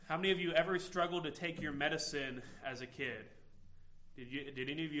How many of you ever struggled to take your medicine as a kid? Did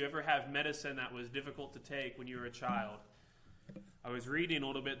any of you ever have medicine that was difficult to take when you were a child? I was reading a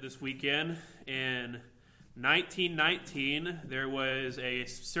little bit this weekend. In 1919, there was a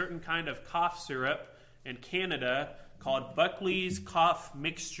certain kind of cough syrup in Canada called Buckley's Cough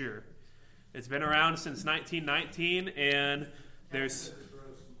Mixture. It's been around since 1919, and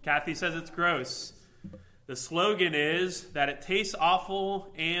Kathy says it's gross. The slogan is that it tastes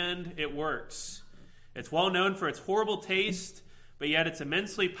awful and it works. It's well known for its horrible taste, but yet it's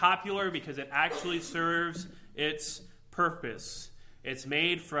immensely popular because it actually serves its purpose. It's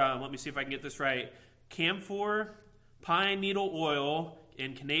made from, let me see if I can get this right, camphor, pine needle oil,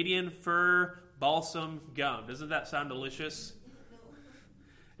 and Canadian fir balsam gum. Doesn't that sound delicious?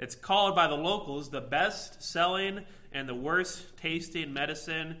 It's called by the locals the best-selling and the worst-tasting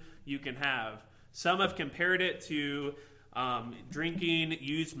medicine you can have. Some have compared it to drinking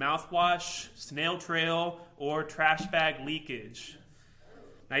used mouthwash, snail trail, or trash bag leakage.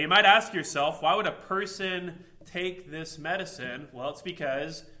 Now you might ask yourself, why would a person take this medicine? Well, it's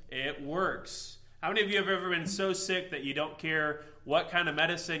because it works. How many of you have ever been so sick that you don't care what kind of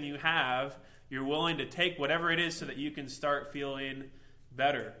medicine you have, you're willing to take whatever it is so that you can start feeling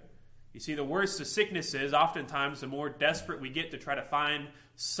better? You see, the worse the sickness is, oftentimes the more desperate we get to try to find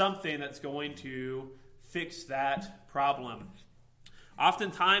something that's going to fix that problem.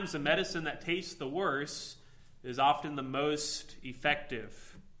 Oftentimes, the medicine that tastes the worst is often the most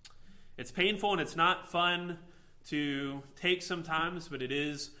effective. It's painful and it's not fun to take sometimes, but it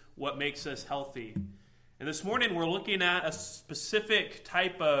is what makes us healthy. And this morning, we're looking at a specific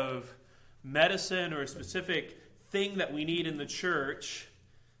type of medicine or a specific thing that we need in the church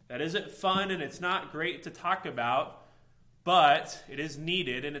that isn't fun and it's not great to talk about, but it is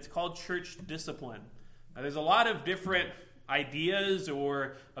needed, and it's called church discipline. Now, there's a lot of different ideas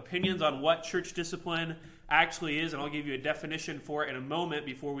or opinions on what church discipline actually is, and I'll give you a definition for it in a moment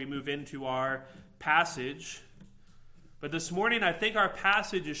before we move into our passage. But this morning, I think our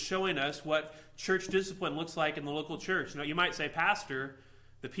passage is showing us what church discipline looks like in the local church. You might say, Pastor,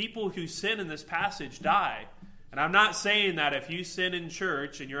 the people who sin in this passage die. And I'm not saying that if you sin in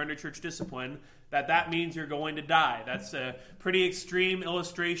church and you're under church discipline, that means you're going to die. That's a pretty extreme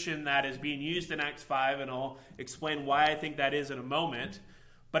illustration that is being used in Acts 5, and I'll explain why I think that is in a moment.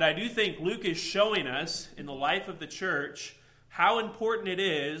 But I do think Luke is showing us in the life of the church how important it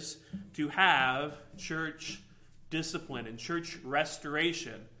is to have church discipline and church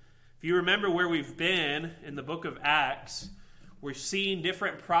restoration. If you remember where we've been in the book of Acts, we're seeing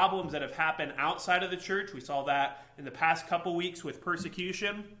different problems that have happened outside of the church. We saw that in the past couple weeks with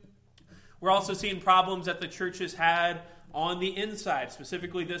persecution. We're also seeing problems that the church has had on the inside,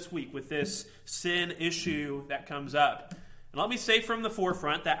 specifically this week with this sin issue that comes up. And let me say from the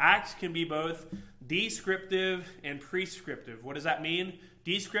forefront that Acts can be both descriptive and prescriptive. What does that mean?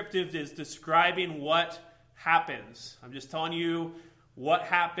 Descriptive is describing what happens. I'm just telling you what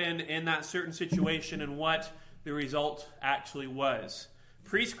happened in that certain situation and what the result actually was.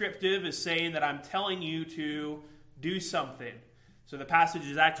 Prescriptive is saying that I'm telling you to do something. So the passage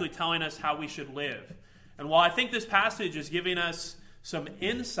is actually telling us how we should live. And while I think this passage is giving us some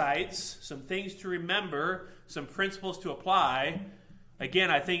insights, some things to remember, some principles to apply, again,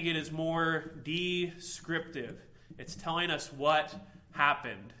 I think it is more descriptive. It's telling us what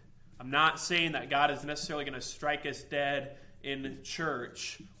happened. I'm not saying that God is necessarily going to strike us dead in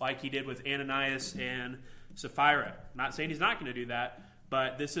church like he did with Ananias and Sapphira. I'm not saying he's not going to do that,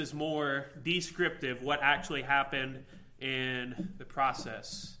 but this is more descriptive, what actually happened in the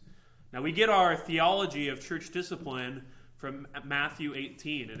process. Now, we get our theology of church discipline from Matthew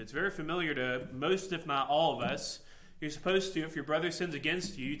 18, and it's very familiar to most, if not all of us. You're supposed to, if your brother sins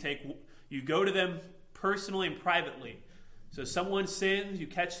against you, you go to them personally and privately. So someone sins, you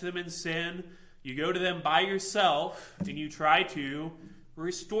catch them in sin, you go to them by yourself, and you try to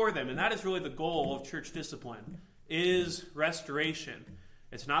restore them. And that is really the goal of church discipline, is restoration.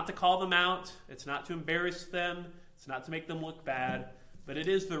 It's not to call them out. It's not to embarrass them. It's not to make them look bad. But it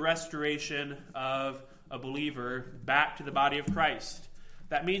is the restoration of a believer back to the body of Christ.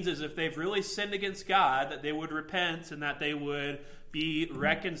 That means is if they've really sinned against God, that they would repent and that they would be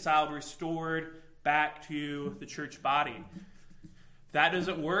reconciled, restored back to the church body. If that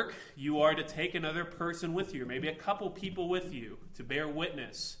doesn't work, you are to take another person with you, or maybe a couple people with you, to bear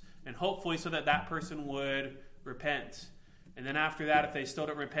witness, and hopefully so that that person would repent. And then after that, if they still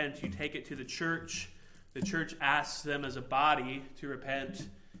don't repent, you take it to the church. The church asks them as a body to repent.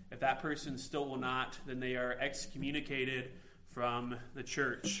 If that person still will not, then they are excommunicated from the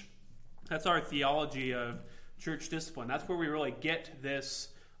church. That's our theology of church discipline. That's where we really get this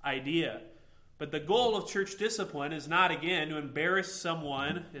idea. But the goal of church discipline is not, again, to embarrass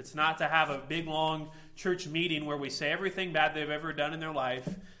someone. It's not to have a big, long church meeting where we say everything bad they've ever done in their life.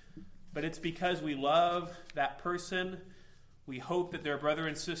 But it's because we love that person. We hope that they're a brother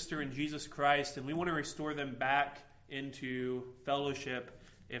and sister in Jesus Christ, and we want to restore them back into fellowship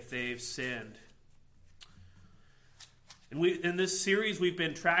if they've sinned. And in this series, we've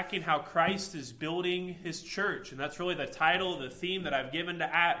been tracking how Christ is building his church. And that's really the title, the theme that I've given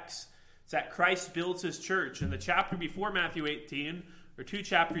to Acts. It's that Christ builds his church. In the chapter before Matthew 18, or 2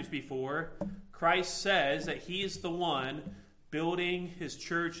 chapters before, Christ says that he is the one building his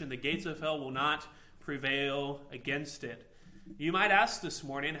church, and the gates of hell will not prevail against it. You might ask this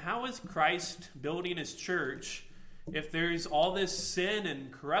morning, how is Christ building his church if there's all this sin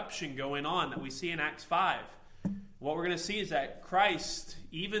and corruption going on that we see in Acts 5? What we're going to see is that Christ,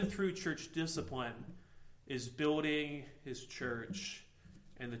 even through church discipline, is building his church,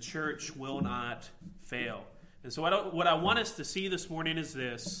 and the church will not fail. And so what I want us to see this morning is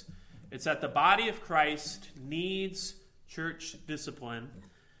this. It's that the body of Christ needs church discipline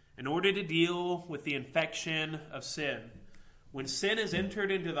in order to deal with the infection of sin. When sin is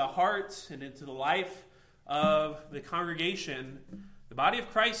entered into the heart and into the life of the congregation, the body of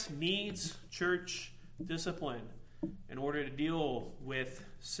Christ needs church discipline in order to deal with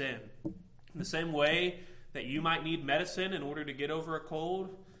sin. In the same way that you might need medicine in order to get over a cold,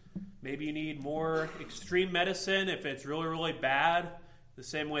 maybe you need more extreme medicine if it's really, really bad. The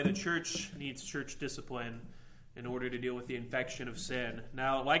same way the church needs church discipline in order to deal with the infection of sin.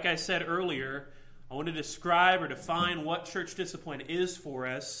 Now, like I said earlier, I want to describe or define what church discipline is for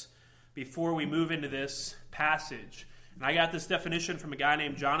us before we move into this passage. And I got this definition from a guy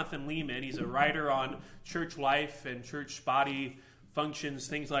named Jonathan Leeman. He's a writer on church life and church body functions,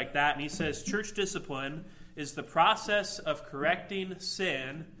 things like that. And he says, church discipline is the process of correcting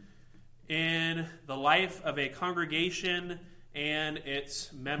sin in the life of a congregation and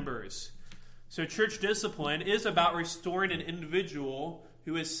its members. So church discipline is about restoring an individual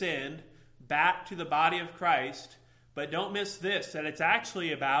who has sinned back to the body of Christ. But don't miss this, that it's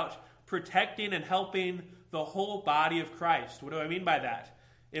actually about protecting and helping the whole body of Christ. What do I mean by that?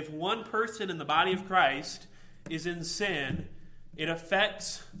 If one person in the body of Christ is in sin, it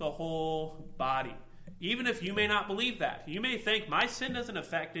affects the whole body. Even if you may not believe that. You may think, my sin doesn't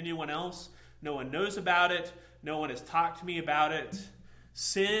affect anyone else. No one knows about it. No one has talked to me about it.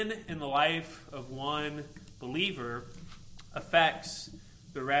 Sin in the life of one believer affects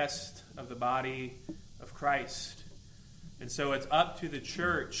the rest of the body of Christ. And so it's up to the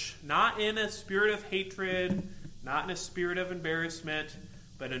church, not in a spirit of hatred, not in a spirit of embarrassment,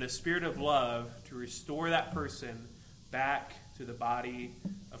 but in a spirit of love, to restore that person back to the body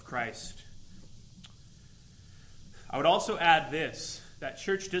of Christ. I would also add this, that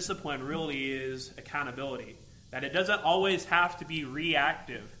church discipline really is accountability. That it doesn't always have to be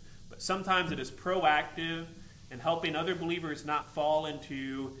reactive, but sometimes it is proactive in helping other believers not fall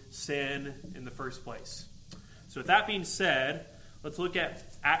into sin in the first place. So with that being said, let's look at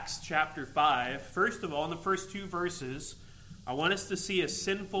Acts chapter 5. First of all, in the first 2 verses, I want us to see a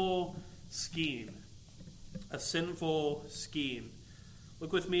sinful scheme. A sinful scheme.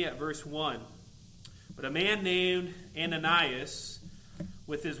 Look with me at verse 1. But a man named Ananias,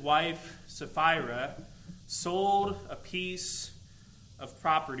 with his wife Sapphira, sold a piece of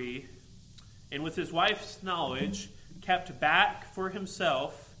property, and with his wife's knowledge, kept back for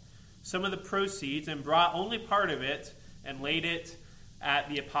himself some of the proceeds, and brought only part of it and laid it at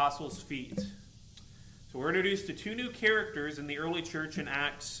the apostles' feet. So we're introduced to 2 new characters in the early church in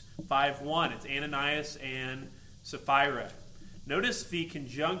Acts 5:1. It's Ananias and Sapphira. Notice the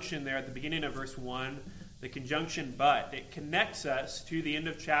conjunction there at the beginning of verse 1, the conjunction but. It connects us to the end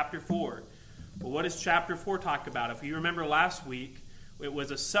of chapter 4. But what does chapter 4 talk about? If you remember last week, it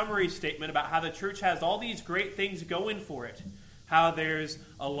was a summary statement about how the church has all these great things going for it. How there's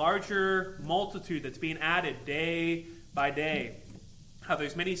a larger multitude that's being added day by day. How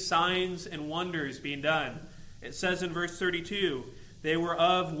there's many signs and wonders being done. It says in verse 32, they were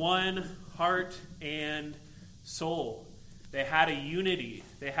of one heart and soul. They had a unity.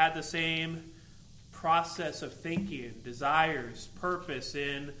 They had the same process of thinking, desires, purpose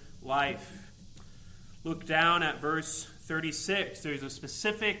in life. Look down at verse 36. There's a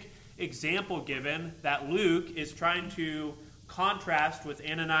specific example given that Luke is trying to contrast with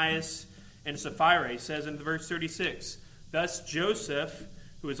Ananias and Sapphira. He says in verse 36, thus Joseph,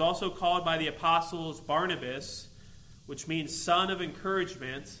 who is also called by the apostles Barnabas, which means son of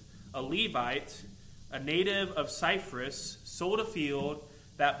encouragement, a Levite, a native of Cyprus, sold a field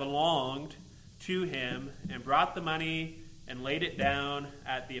that belonged to him and brought the money and laid it down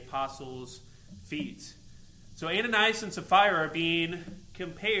at the apostles' feet. So Ananias and Sapphira are being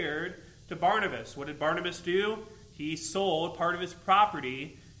compared to Barnabas. What did Barnabas do? He sold part of his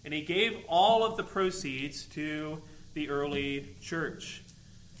property, and he gave all of the proceeds to the early church.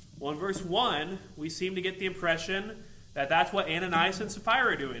 Well, in verse 1, we seem to get the impression that that's what Ananias and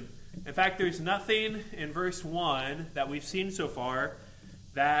Sapphira are doing. In fact, there's nothing in verse 1 that we've seen so far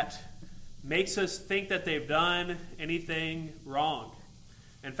that makes us think that they've done anything wrong.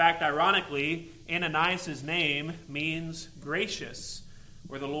 In fact, ironically, Ananias' name means gracious,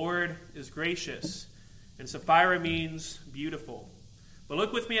 or the Lord is gracious. And Sapphira means beautiful. But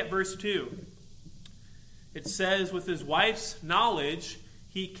look with me at verse 2. It says, with his wife's knowledge,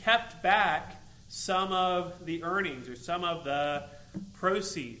 he kept back some of the earnings, or some of the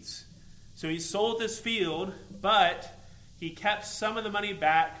proceeds. So he sold this field, but he kept some of the money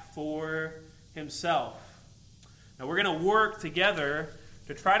back for himself. Now we're going to work together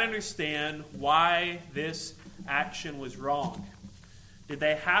to try to understand why this action was wrong. Did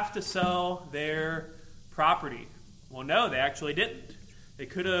they have to sell their property? Well, no, they actually didn't. They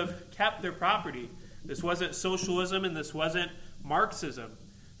could have kept their property. This wasn't socialism, and this wasn't Marxism.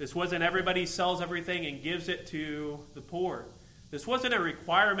 This wasn't everybody sells everything and gives it to the poor. This wasn't a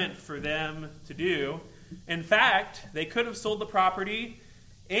requirement for them to do. In fact, they could have sold the property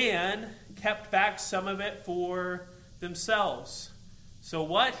and kept back some of it for themselves. So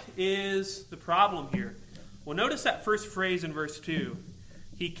what is the problem here? Well, notice that first phrase in verse 2.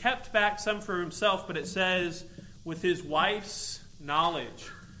 He kept back some for himself, but it says, with his wife's knowledge.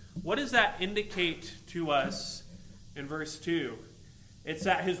 What does that indicate to us in verse 2? It's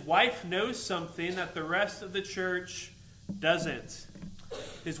that his wife knows something that the rest of the church doesn't.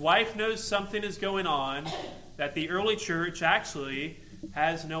 His wife knows something is going on that the early church actually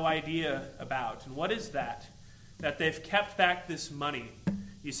has no idea about. And what is that? That they've kept back this money.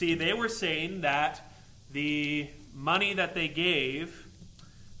 You see, they were saying that the money that they gave,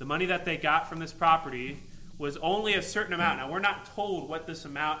 the money that they got from this property, was only a certain amount. Now, we're not told what this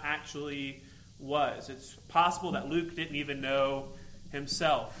amount actually was. It's possible that Luke didn't even know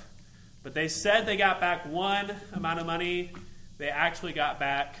himself. But they said they got back one amount of money. They actually got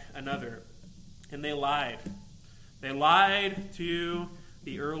back another. And they lied. They lied to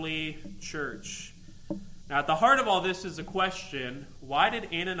the early church. Now, at the heart of all this is the question, why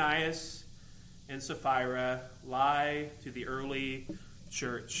did Ananias and Sapphira lie to the early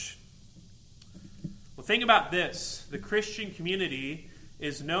church? Well, think about this. The Christian community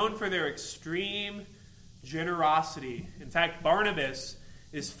is known for their extreme generosity. In fact, Barnabas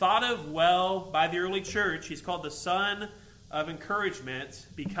is thought of well by the early church. He's called the son of encouragement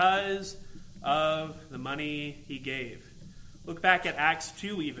because of the money he gave. Look back at Acts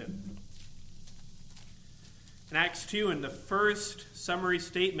 2 even. In Acts 2, in the first summary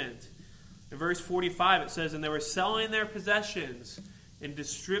statement, in verse 45, it says, and they were selling their possessions and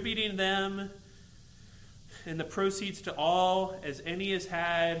distributing them and the proceeds to all as any has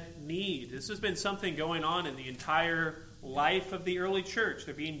had need. This has been something going on in the entire life of the early church.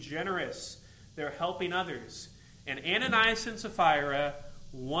 They're being generous. They're helping others. And Ananias and Sapphira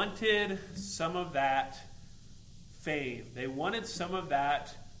wanted some of that fame. They wanted some of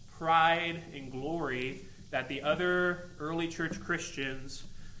that pride and glory that the other early church Christians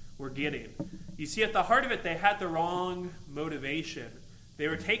were getting. You see, at the heart of it, they had the wrong motivation. They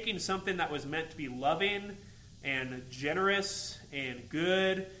were taking something that was meant to be loving and generous and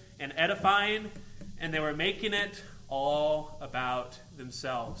good and edifying, and they were making it all about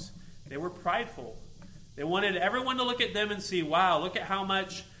themselves. They were prideful. They wanted everyone to look at them and see, wow, look at how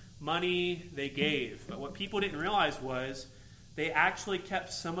much money they gave. But what people didn't realize was they actually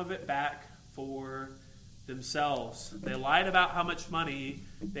kept some of it back for themselves. They lied about how much money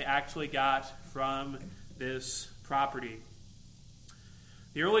they actually got from this property.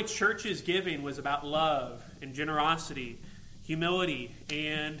 The early church's giving was about love and generosity, humility,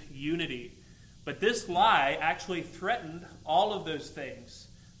 and unity. But this lie actually threatened all of those things.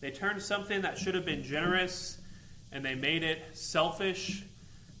 They turned something that should have been generous and they made it selfish.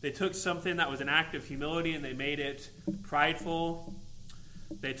 They took something that was an act of humility and they made it prideful.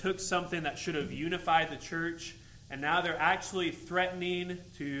 They took something that should have unified the church, and now they're actually threatening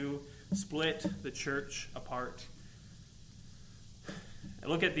to split the church apart.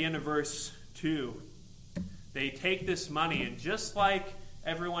 And look at the end of verse 2. They take this money, and just like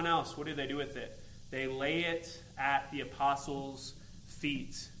everyone else, what do they do with it? They lay it at the apostles'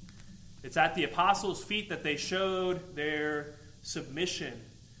 feet. It's at the apostles' feet that they showed their submission,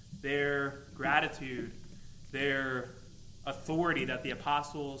 their gratitude, their authority that the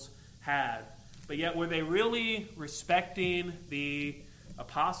apostles had. But yet, were they really respecting the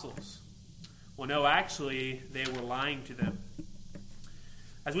apostles? Well, no, actually, they were lying to them.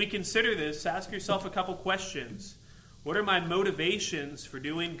 As we consider this, ask yourself a couple questions. What are my motivations for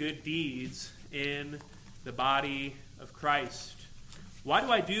doing good deeds in the body of Christ? Why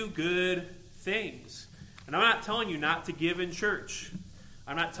do I do good things? And I'm not telling you not to give in church.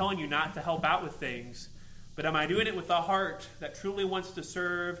 I'm not telling you not to help out with things. But am I doing it with a heart that truly wants to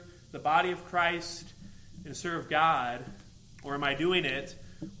serve the body of Christ and serve God? Or am I doing it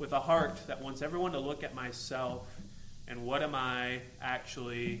with a heart that wants everyone to look at myself and what am I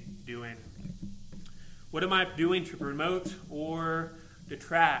actually doing? What am I doing to promote or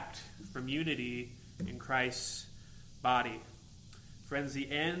detract from unity in Christ's body? Friends, the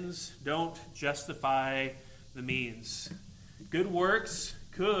ends don't justify the means. Good works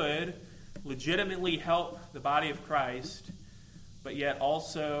could legitimately help the body of Christ, but yet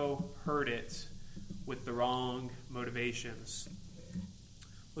also hurt it with the wrong motivations.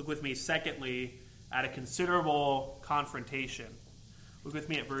 Look with me, secondly, at a considerable confrontation. Look with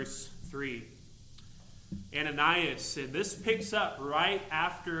me at verse 3. Ananias, and this picks up right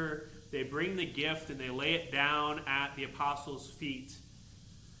after they bring the gift and they lay it down at the apostles' feet.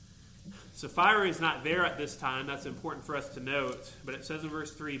 Sapphira is not there at this time. That's important for us to note. But it says in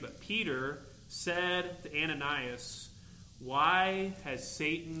verse 3, but Peter said to Ananias, why has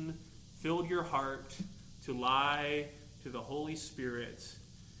Satan filled your heart to lie to the Holy Spirit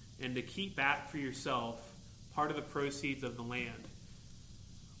and to keep back for yourself part of the proceeds of the land?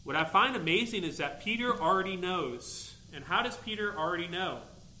 What I find amazing is that Peter already knows. And how does Peter already know?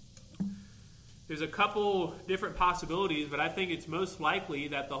 There's a couple different possibilities, but I think it's most likely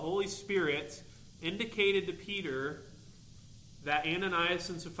that the Holy Spirit indicated to Peter that Ananias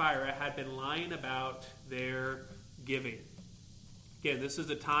and Sapphira had been lying about their giving. Again, this is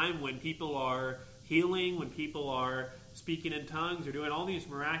a time when people are healing, when people are speaking in tongues, or doing all these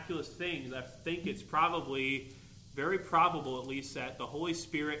miraculous things. I think it's probably very probable, at least, that the Holy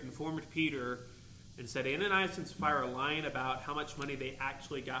Spirit informed Peter and said Ananias and Sapphira are lying about how much money they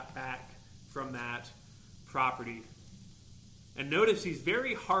actually got back from that property. And notice he's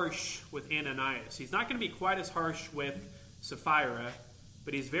very harsh with Ananias. He's not going to be quite as harsh with Sapphira,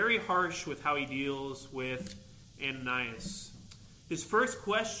 but he's very harsh with how he deals with Ananias. His first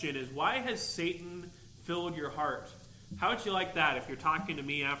question is, why has Satan filled your heart? How would you like that if you're talking to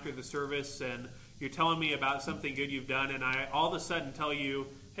me after the service and you're telling me about something good you've done, and I all of a sudden tell you,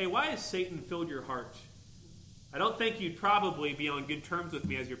 hey, why has Satan filled your heart? I don't think you'd probably be on good terms with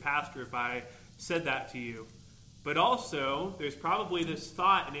me as your pastor if I said that to you. But also, there's probably this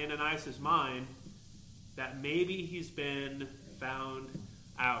thought in Ananias' mind that maybe he's been found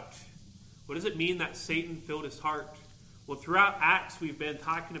out. What does it mean that Satan filled his heart? Well, throughout Acts, we've been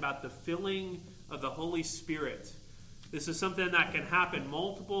talking about the filling of the Holy Spirit. This is something that can happen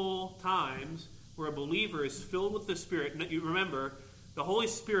multiple times where a believer is filled with the Spirit. You remember, the Holy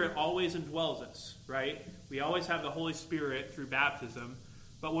Spirit always indwells us, right? We always have the Holy Spirit through baptism.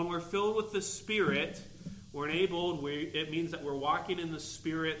 But when we're filled with the Spirit, we're enabled, it means that we're walking in the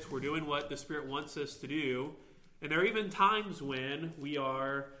Spirit, we're doing what the Spirit wants us to do. And there are even times when we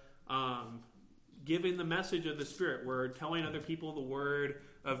are giving the message of the Spirit. We're telling other people the Word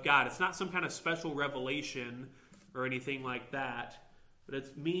of God. It's not some kind of special revelation or anything like that, but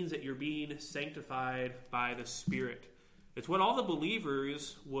it means that you're being sanctified by the Spirit. It's what all the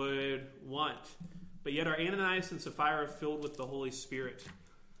believers would want. But yet are Ananias and Sapphira filled with the Holy Spirit?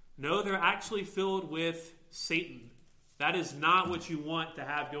 No, they're actually filled with Satan. That is not what you want to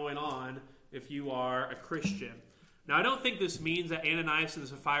have going on if you are a Christian. Now, I don't think this means that Ananias and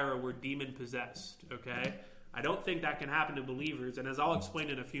Sapphira were demon-possessed, okay? I don't think that can happen to believers, and as I'll explain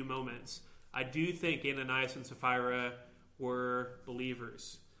in a few moments, I do think Ananias and Sapphira were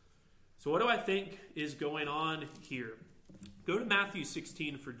believers. So what do I think is going on here? Go to Matthew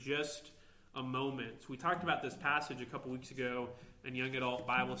 16 for just a moment. We talked about this passage a couple weeks ago in Young Adult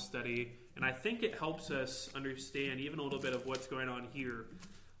Bible Study, and I think it helps us understand even a little bit of what's going on here.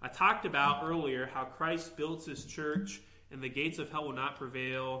 I talked about earlier how Christ builds his church, and the gates of hell will not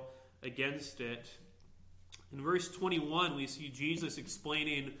prevail against it. In verse 21, we see Jesus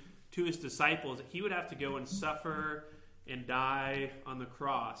explaining to his disciples that he would have to go and suffer and die on the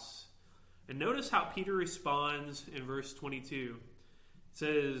cross. And notice how Peter responds in verse 22. It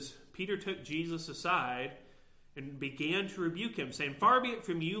says, Peter took Jesus aside and began to rebuke him, saying, "Far be it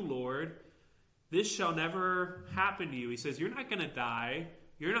from you, Lord, this shall never happen to you." He says, you're not going to die.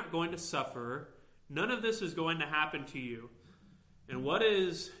 You're not going to suffer. None of this is going to happen to you. And what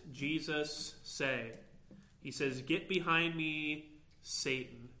does Jesus say? He says, "Get behind me,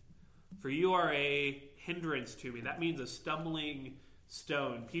 Satan. For you are a hindrance to me. That means a stumbling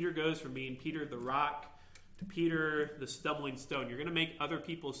stone. Peter goes from being Peter the rock to Peter the stumbling stone. You're going to make other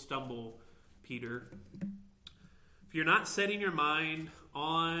people stumble, Peter. If you're not setting your mind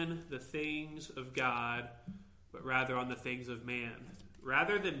on the things of God, but rather on the things of man.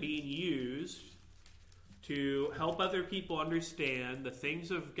 Rather than being used to help other people understand the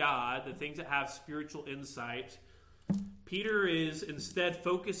things of God, the things that have spiritual insight, Peter is instead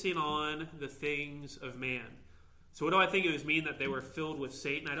focusing on the things of man. So what do I think it was mean that they were filled with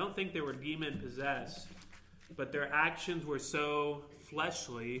Satan? I don't think they were demon-possessed, but their actions were so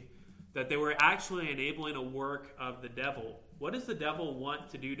fleshly that they were actually enabling a work of the devil. What does the devil want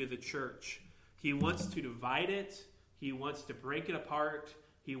to do to the church? He wants to divide it. He wants to break it apart.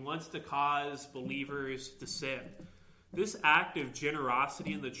 He wants to cause believers to sin. This act of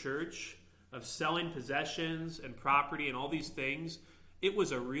generosity in the church, of selling possessions and property and all these things, it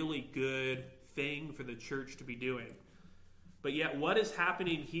was a really good thing for the church to be doing. But yet what is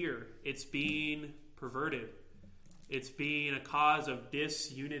happening here? It's being perverted. It's being a cause of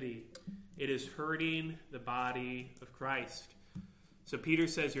disunity. It is hurting the body of Christ. So Peter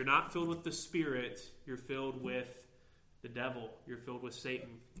says, you're not filled with the Spirit, you're filled with the devil. You're filled with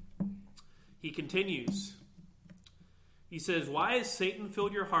Satan. He continues. He says, why has Satan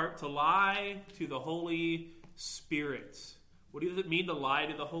filled your heart to lie to the Holy Spirit? What does it mean to lie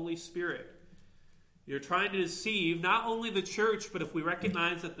to the Holy Spirit? You're trying to deceive not only the church, but if we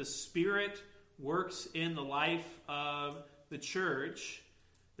recognize that the Spirit works in the life of the church,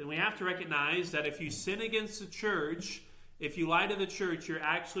 then we have to recognize that if you sin against the church, if you lie to the church, you're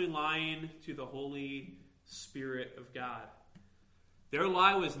actually lying to the Holy Spirit of God. Their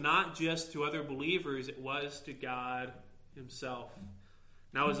lie was not just to other believers, it was to God himself.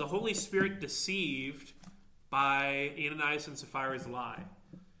 Now, is the Holy Spirit deceived by Ananias and Sapphira's lie?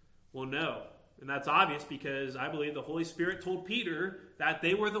 Well, no. And that's obvious because I believe the Holy Spirit told Peter that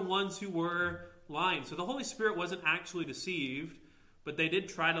they were the ones who were lying. So the Holy Spirit wasn't actually deceived, but they did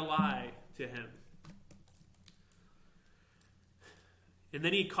try to lie to him. And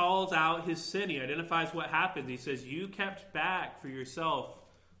then he calls out his sin. He identifies what happened. He says, you kept back for yourself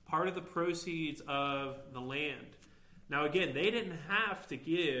part of the proceeds of the land. Now again, they didn't have to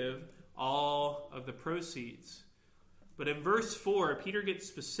give all of the proceeds. But in verse 4, Peter gets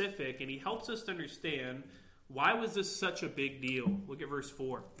specific and he helps us to understand why was this such a big deal. Look at verse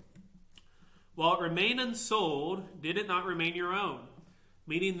 4. While it remained unsold, did it not remain your own?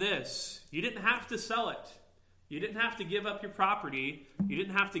 Meaning this, you didn't have to sell it. You didn't have to give up your property. You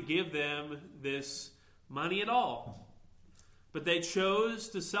didn't have to give them this money at all. But they chose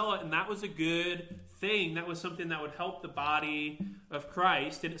to sell it, and that was a good thing. That was something that would help the body of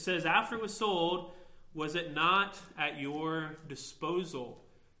Christ. And it says, after it was sold, was it not at your disposal?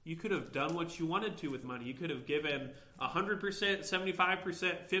 You could have done what you wanted to with money. You could have given 100%,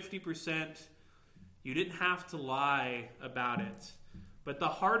 75%, 50%. You didn't have to lie about it. But the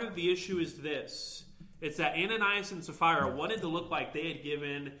heart of the issue is this. It's that Ananias and Sapphira wanted to look like they had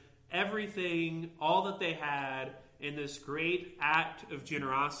given everything, all that they had, in this great act of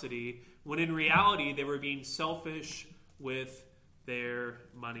generosity, when in reality they were being selfish with their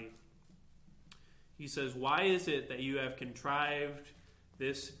money. He says, why is it that you have contrived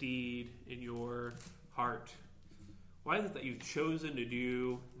this deed in your heart? Why is it that you've chosen to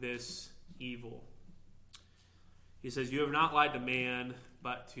do this evil? He says, you have not lied to man,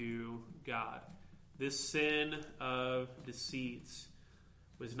 but to God. This sin of deceit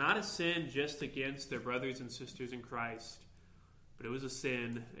was not a sin just against their brothers and sisters in Christ, but it was a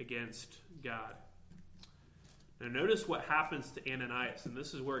sin against God. Now notice what happens to Ananias, and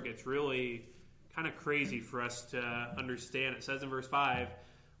this is where it gets really kind of crazy for us to understand. It says in verse 5,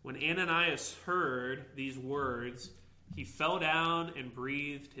 when Ananias heard these words, he fell down and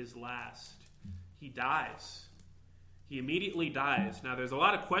breathed his last. He dies. He immediately dies. Now there's a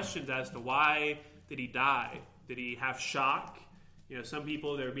lot of questions as to why did he die? Did he have shock? You know, some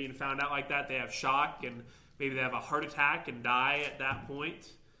people that are being found out like that, they have shock and maybe they have a heart attack and die at that point.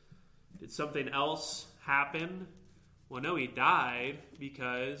 Did something else happen? Well, no, he died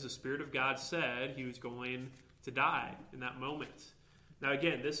because the Spirit of God said he was going to die in that moment. Now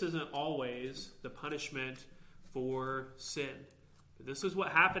again, this isn't always the punishment for sin. But this is what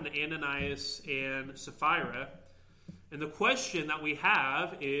happened to Ananias and Sapphira. And the question that we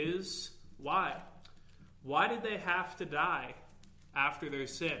have is, why? Why did they have to die after their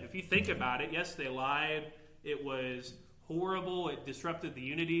sin? If you think about it, yes, they lied. It was horrible. It disrupted the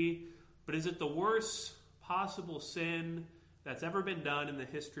unity. But is it the worst possible sin that's ever been done in the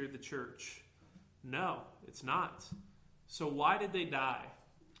history of the church? No, it's not. So why did they die?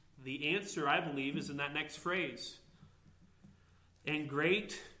 the answer, I believe, is in that next phrase. And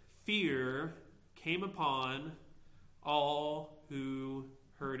great fear came upon all who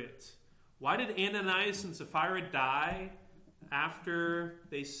heard it. Why did Ananias and Sapphira die after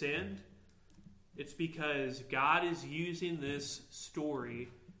they sinned? It's because God is using this story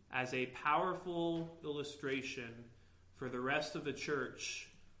as a powerful illustration for the rest of the church.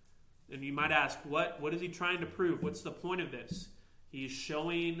 And you might ask, what is he trying to prove? What's the point of this? He's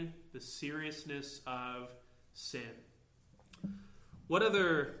showing the seriousness of sin. What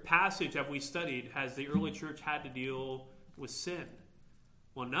other passage have we studied has the early church had to deal with sin?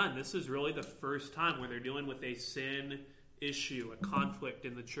 Well, none. This is really the first time where they're dealing with a sin issue, a conflict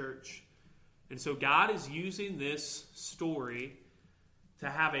in the church. And so God is using this story to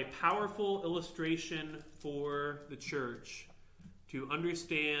have a powerful illustration for the church to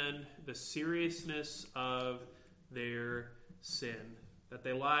understand the seriousness of their sin, that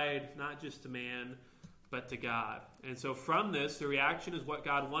they lied not just to man, but to God. And so from this, the reaction is what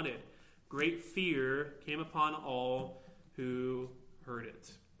God wanted. Great fear came upon all who heard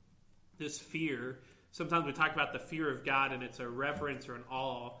it. This fear, sometimes we talk about the fear of God and it's a reverence or an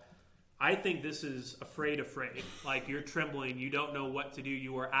awe. I think this is afraid. Like you're trembling, you don't know what to do.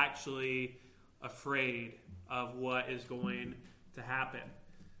 You are actually afraid of what is going to happen.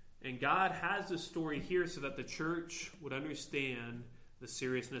 And God has this story here so that the church would understand the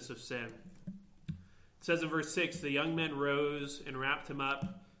seriousness of sin. It says in verse 6, the young men rose and wrapped him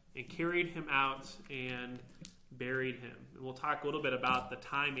up and carried him out and buried him. And we'll talk a little bit about the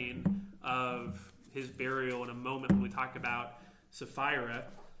timing of his burial in a moment when we talk about Sapphira.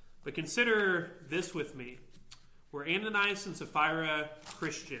 But consider this with me. Were Ananias and Sapphira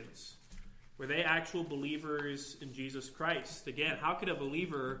Christians? Were they actual believers in Jesus Christ? Again, how could a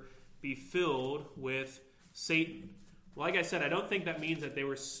believer be filled with Satan? Well, like I said, I don't think that means that they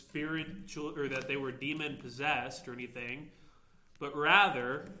were spiritual or that they were demon possessed or anything, but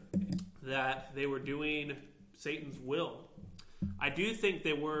rather that they were doing Satan's will. I do think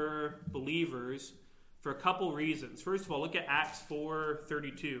they were believers for a couple reasons. First of all, look at Acts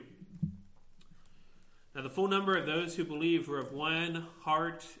 4:32. Now the full number of those who believed were of one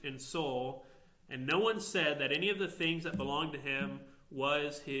heart and soul, and no one said that any of the things that belonged to him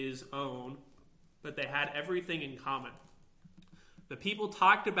was his own, but they had everything in common. The people who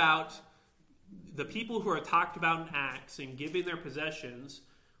are talked about in Acts in giving their possessions,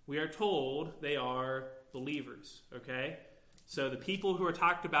 we are told they are believers, okay? So the people who are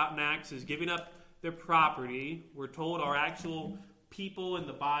talked about in Acts as giving up their property, we're told are actual people in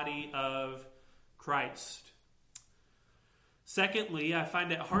the body of Christ. Secondly, I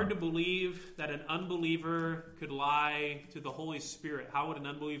find it hard to believe that an unbeliever could lie to the Holy Spirit. How would an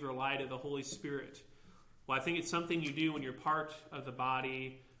unbeliever lie to the Holy Spirit? Well, I think it's something you do when you're part of the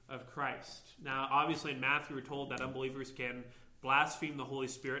body of Christ. Now, obviously in Matthew we're told that unbelievers can blaspheme the Holy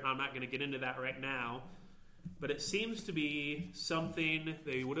Spirit, and I'm not going to get into that right now. But it seems to be something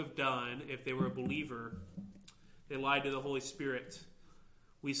they would have done if they were a believer. They lied to the Holy Spirit.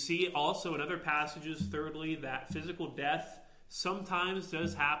 We see also in other passages, thirdly, that physical death sometimes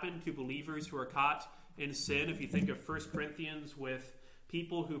does happen to believers who are caught in sin. If you think of 1 Corinthians with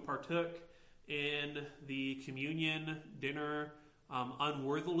people who partook in the communion dinner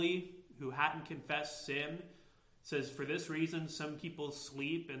unworthily, who hadn't confessed sin, it says, for this reason, some people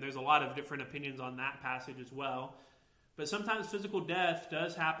sleep, and there's a lot of different opinions on that passage as well. But sometimes physical death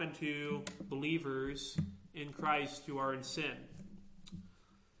does happen to believers in Christ who are in sin.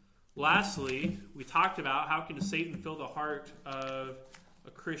 Lastly, we talked about how can Satan fill the heart of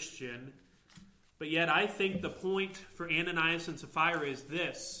a Christian. But yet I think the point for Ananias and Sapphira is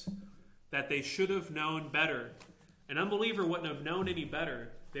this, that they should have known better. An unbeliever wouldn't have known any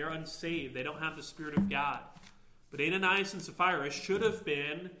better. They're unsaved. They don't have the Spirit of God. But Ananias and Sapphira should have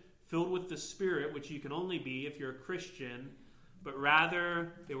been filled with the Spirit, which you can only be if you're a Christian, but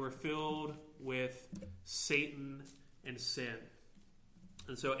rather they were filled with Satan and sin.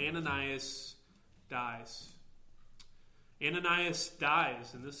 And so Ananias dies. Ananias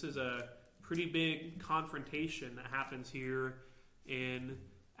dies, and this is a pretty big confrontation that happens here in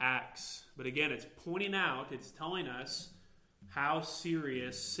Acts. But again, it's pointing out, it's telling us how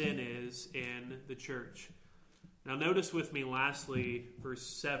serious sin is in the church. Now notice with me lastly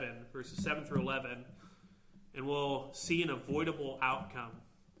verses 7 through 11, and we'll see an avoidable outcome.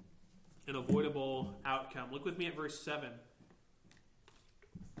 An avoidable outcome. Look with me at verse 7.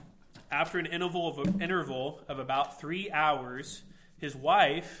 After an interval of about 3 hours, his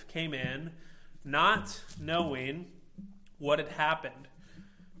wife came in, not knowing what had happened.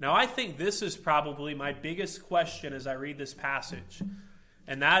 Now I think this is probably my biggest question as I read this passage.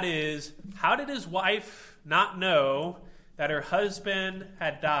 and that is, how did his wife not know that her husband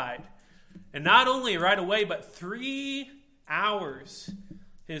had died? And not only right away, but 3 hours.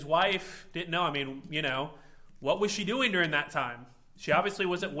 His wife didn't know. I mean, what was she doing during that time? She obviously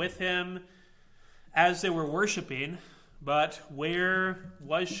wasn't with him as they were worshiping, but where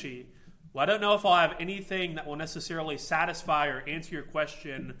was she? Well, I don't know if I'll have anything that will necessarily satisfy or answer your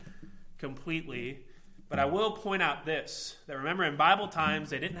question completely, but I will point out this, that remember in Bible times,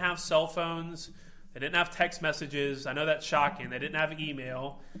 they didn't have cell phones, they didn't have text messages. I know that's shocking. They didn't have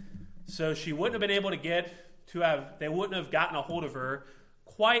email. So she wouldn't have been able they wouldn't have gotten a hold of her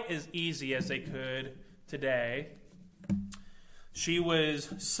quite as easy as they could today. She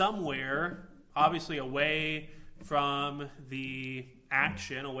was somewhere, obviously away from the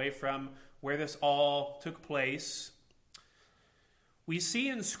action, away from where this all took place. We see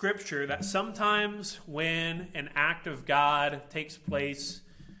in Scripture that sometimes when an act of God takes place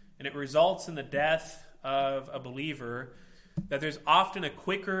and it results in the death of a believer, that there's often a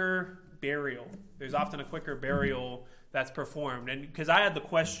quicker burial. There's often a quicker burial that's performed. And because I had the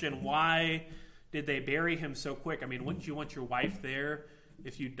question, why did they bury him so quick? I mean, wouldn't you want your wife there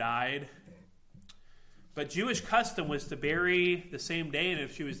if you died? But Jewish custom was to bury the same day, and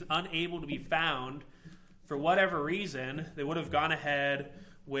if she was unable to be found, for whatever reason, they would have gone ahead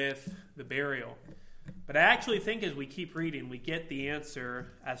with the burial. But I actually think as we keep reading, we get the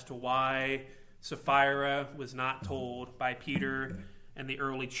answer as to why Sapphira was not told by Peter and the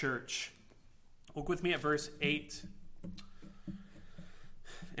early church. Look with me at verse 8.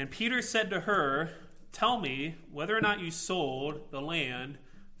 And Peter said to her, "Tell me whether or not you sold the land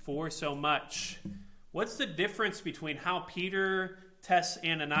for so much." What's the difference between how Peter tests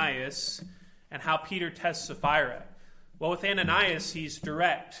Ananias and how Peter tests Sapphira? Well, with Ananias, he's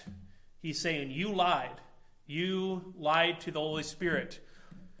direct. He's saying, you lied. You lied to the Holy Spirit.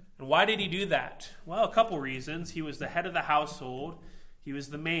 And why did he do that? Well, a couple reasons. He was the head of the household. He was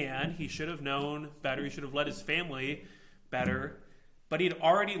the man. He should have known better. He should have led his family better. But he'd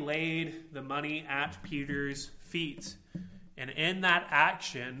already laid the money at Peter's feet. And in that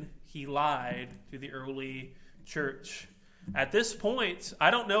action, he lied to the early church. At this point, I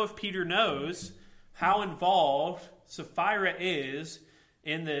don't know if Peter knows how involved Sapphira is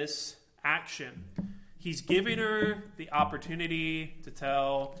in this action. He's giving her the opportunity to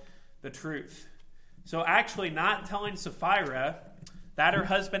tell the truth. So actually not telling Sapphira that her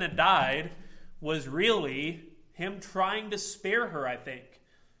husband had died was really him trying to spare her, I think,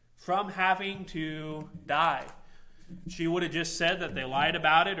 from having to die. She would have just said that they lied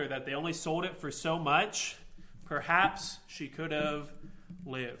about it or that they only sold it for so much. Perhaps she could have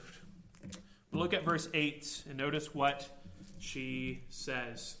lived. Look at verse 8 and notice what she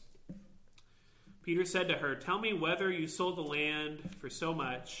says. Peter said to her, "Tell me whether you sold the land for so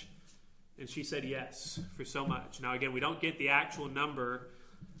much." And she said, "Yes, for so much." Now again, we don't get the actual number,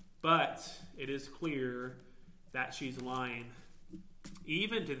 but it is clear that she's lying.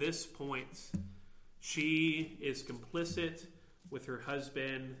 Even to this point, she is complicit with her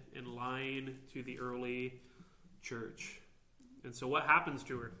husband in lying to the early church. And so what happens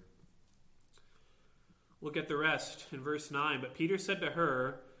to her? Look at the rest in verse 9. But Peter said to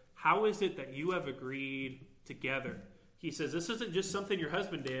her, "How is it that you have agreed together?" He says, this isn't just something your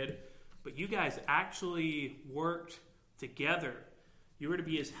husband did, but you guys actually worked together. You were to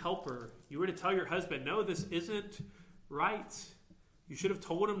be his helper. You were to tell your husband, no, this isn't right. You should have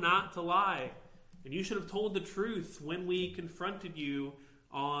told him not to lie. And you should have told the truth when we confronted you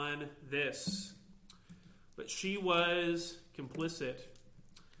on this. But she was complicit.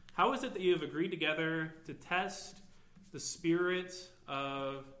 How is it that you have agreed together to test the Spirit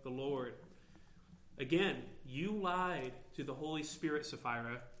of the Lord? Again, you lied to the Holy Spirit,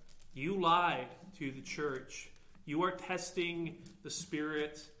 Sapphira. You lied to the church. You are testing the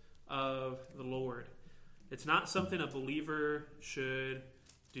Spirit of the Lord. It's not something a believer should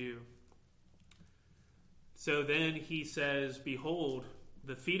do. So then he says, "Behold,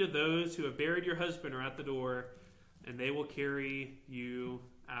 the feet of those who have buried your husband are at the door, and they will carry you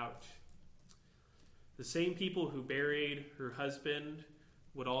out." The same people who buried her husband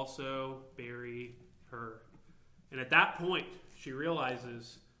would also bury her. And at that point, she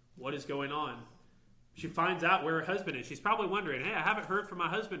realizes what is going on. She finds out where her husband is. She's probably wondering, hey, I haven't heard from my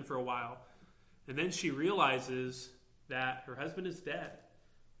husband for a while. And then she realizes that her husband is dead,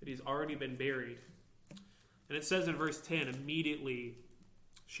 that he's already been buried. And it says in verse 10, immediately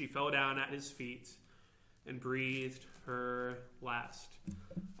she fell down at his feet and breathed her last.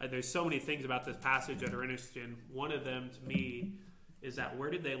 There's so many things about this passage that are interesting. One of them, to me, is that where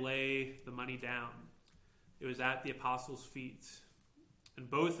did they lay the money down? It was at the apostles' feet. And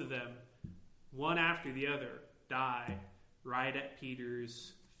both of them, one after the other, die right at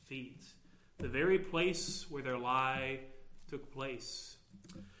Peter's feet, the very place where their lie took place.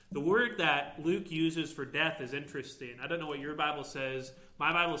 The word that Luke uses for death is interesting. I don't know what your Bible says.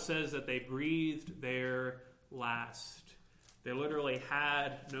 My Bible says that they breathed their last. They literally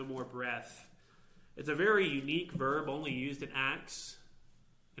had no more breath. It's a very unique verb, only used in Acts.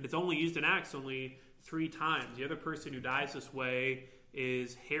 And it's only used in Acts only 3 times. The other person who dies this way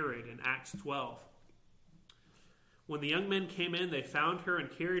is Herod in Acts 12. When the young men came in, they found her and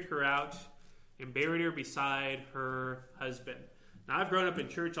carried her out and buried her beside her husband. Now, I've grown up in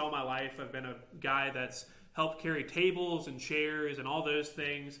church all my life. I've been a guy that's helped carry tables and chairs and all those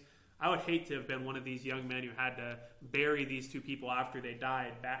things. I would hate to have been one of these young men who had to bury these 2 people after they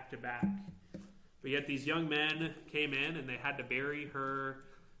died back to back. But yet these young men came in and they had to bury her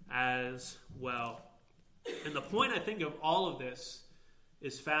as well. And the point, I think, of all of this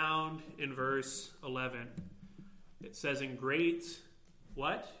is found in verse 11. It says, "In great,"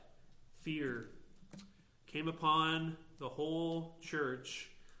 what? "Fear came upon the whole church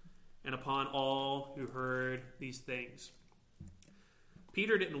and upon all who heard these things."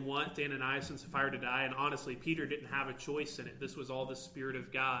 Peter didn't want Ananias and Sapphira to die, and honestly, Peter didn't have a choice in it. This was all the Spirit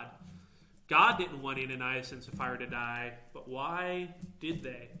of God. God didn't want Ananias and Sapphira to die, but why did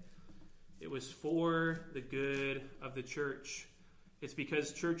they? It was for the good of the church. It's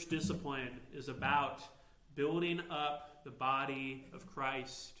because church discipline is about building up the body of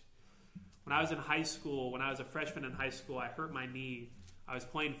Christ. When I was in high school, when I was a freshman in high school, I hurt my knee. I was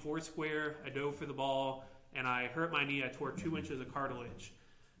playing foursquare, I dove for the ball, and I hurt my knee. I tore 2 inches of cartilage.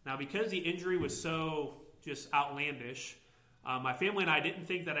 Now, because the injury was so just outlandish, my family and I didn't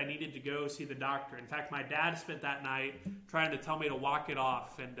think that I needed to go see the doctor. In fact, my dad spent that night trying to tell me to walk it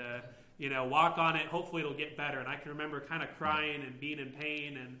off and walk on it. Hopefully it'll get better. And I can remember kind of crying and being in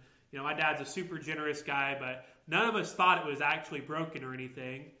pain. And, my dad's a super generous guy, but none of us thought it was actually broken or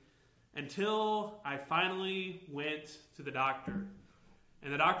anything until I finally went to the doctor.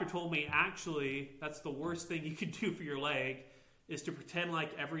 And the doctor told me, actually, that's the worst thing you could do for your leg is to pretend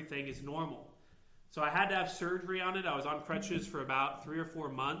like everything is normal. So I had to have surgery on it. I was on crutches for about 3 or 4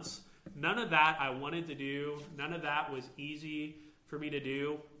 months. None of that I wanted to do. None of that was easy for me to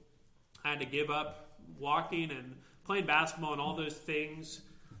do. I had to give up walking and playing basketball and all those things.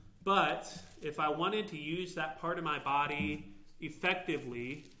 But if I wanted to use that part of my body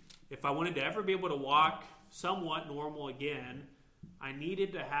effectively, if I wanted to ever be able to walk somewhat normal again, I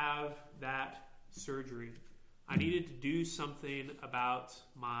needed to have that surgery. I needed to do something about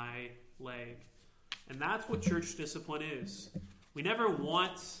my leg. And that's what church discipline is. We never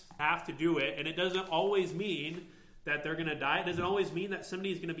want to have to do it, and it doesn't always mean that they're going to die. It doesn't always mean that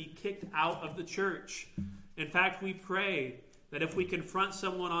somebody is going to be kicked out of the church. In fact, we pray that if we confront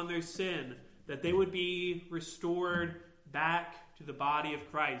someone on their sin, that they would be restored back to the body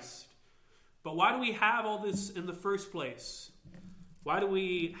of Christ. But why do we have all this in the first place? Why do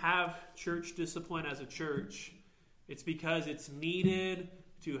we have church discipline as a church? It's because it's needed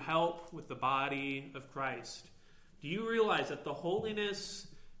to help with the body of Christ. Do you realize that the holiness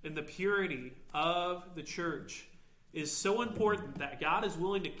and the purity of the church is so important that God is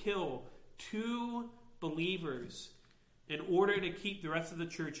willing to kill 2 believers in order to keep the rest of the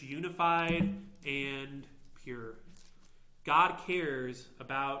church unified and pure? God cares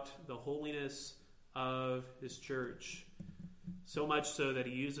about the holiness of his church, so much so that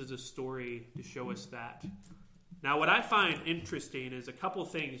he uses a story to show us that. Now, what I find interesting is a couple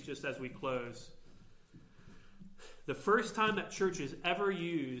things just as we close. The first time that church is ever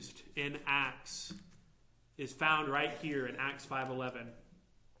used in Acts is found right here in Acts 5:11.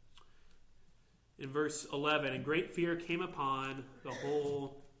 In verse 11, "And great fear came upon the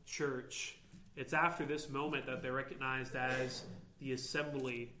whole church." It's after this moment that they're recognized as the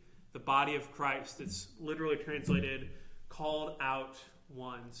assembly, the body of Christ. It's literally translated called out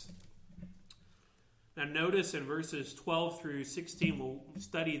ones. Now notice in verses 12 through 16, we'll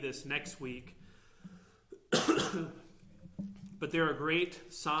study this next week. But there are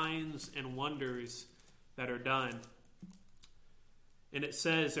great signs and wonders that are done. And it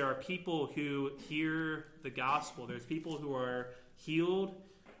says there are people who hear the gospel. There's people who are healed.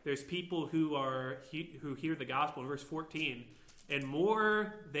 There's people who hear the gospel. In verse 14, "And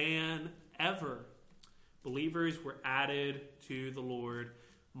more than ever, believers were added to the Lord,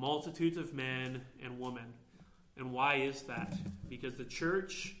 multitudes of men and women." And why is that? Because the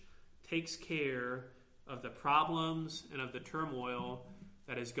church takes care of the problems and of the turmoil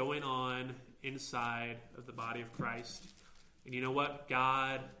that is going on inside of the body of Christ. And you know what?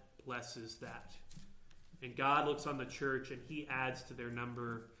 God blesses that. And God looks on the church and he adds to their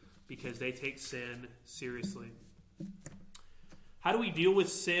number because they take sin seriously. How do we deal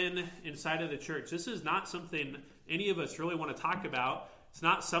with sin inside of the church? This is not something any of us really want to talk about. It's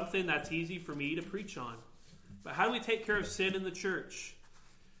not something that's easy for me to preach on. But how do we take care of sin in the church?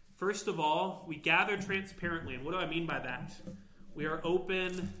 First of all, we gather transparently. And what do I mean by that? We are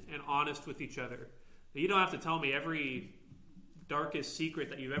open and honest with each other. Now, you don't have to tell me every darkest secret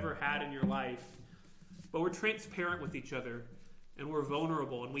that you've ever had in your life. But we're transparent with each other, and we're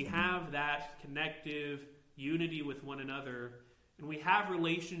vulnerable, and we have that connective unity with one another, and we have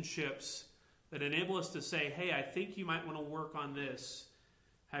relationships that enable us to say, hey, I think you might want to work on this.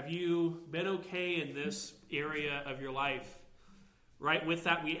 Have you been okay in this area of your life? Right with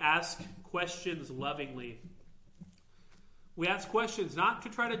that, we ask questions lovingly. We ask questions not to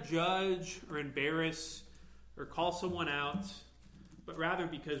try to judge or embarrass or call someone out, but rather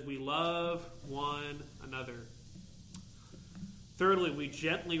because we love one another. Thirdly, we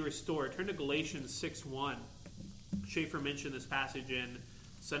gently restore. Turn to Galatians 6:1. Schaefer mentioned this passage in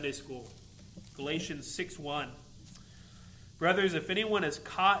Sunday school. Galatians 6:1. Brothers, if anyone is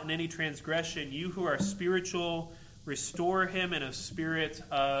caught in any transgression, you who are spiritual, restore him in a spirit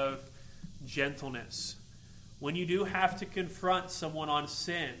of gentleness. When you do have to confront someone on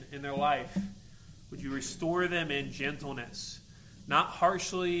sin in their life, would you restore them in gentleness? Not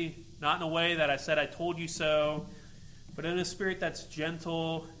harshly, not in a way that I said I told you so, but in a spirit that's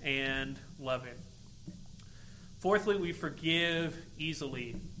gentle and loving. Fourthly, we forgive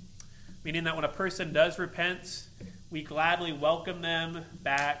easily, meaning that when a person does repent, we gladly welcome them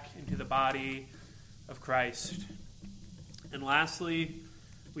back into the body of Christ. And lastly,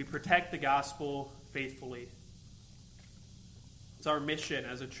 we protect the gospel faithfully. It's our mission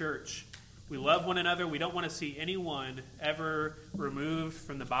as a church. We love one another. We don't want to see anyone ever removed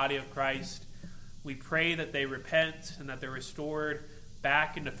from the body of Christ. We pray that they repent and that they're restored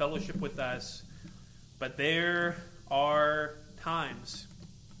back into fellowship with us. But there are times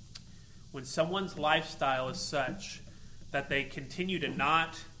when someone's lifestyle is such that they continue to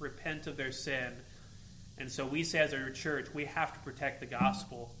not repent of their sin. And so we say as a church, we have to protect the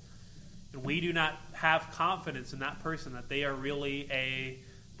gospel. And we do not have confidence in that person that they are really a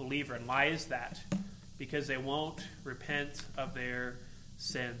believer. And why is that? Because they won't repent of their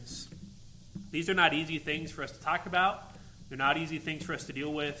sins. These are not easy things for us to talk about. They're not easy things for us to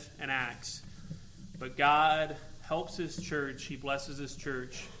deal with in Acts. But God helps his church. He blesses his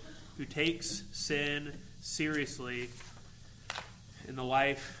church who takes sin seriously in the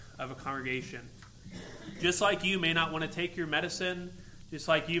life of a congregation. Just like you may not want to take your medicine, just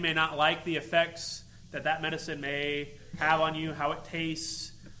like you may not like the effects that that medicine may have on you, how it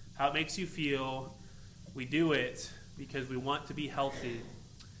tastes, how it makes you feel, we do it because we want to be healthy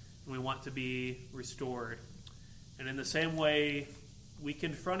and we want to be restored. And in the same way, we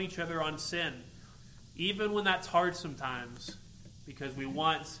confront each other on sin, even when that's hard sometimes, because we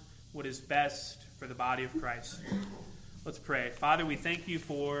want what is best for the body of Christ. Let's pray. Father, we thank you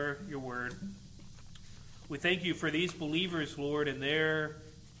for your word. We thank you for these believers, Lord, and their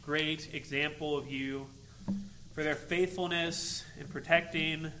great example of you, for their faithfulness in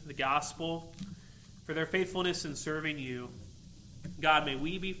protecting the gospel, for their faithfulness in serving you. God, may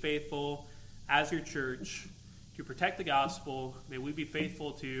we be faithful as your church to protect the gospel. May we be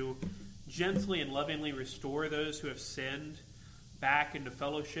faithful to gently and lovingly restore those who have sinned back into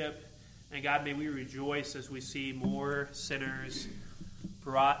fellowship. And God, may we rejoice as we see more sinners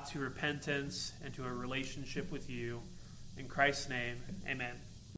brought to repentance and to a relationship with you. In Christ's name, amen.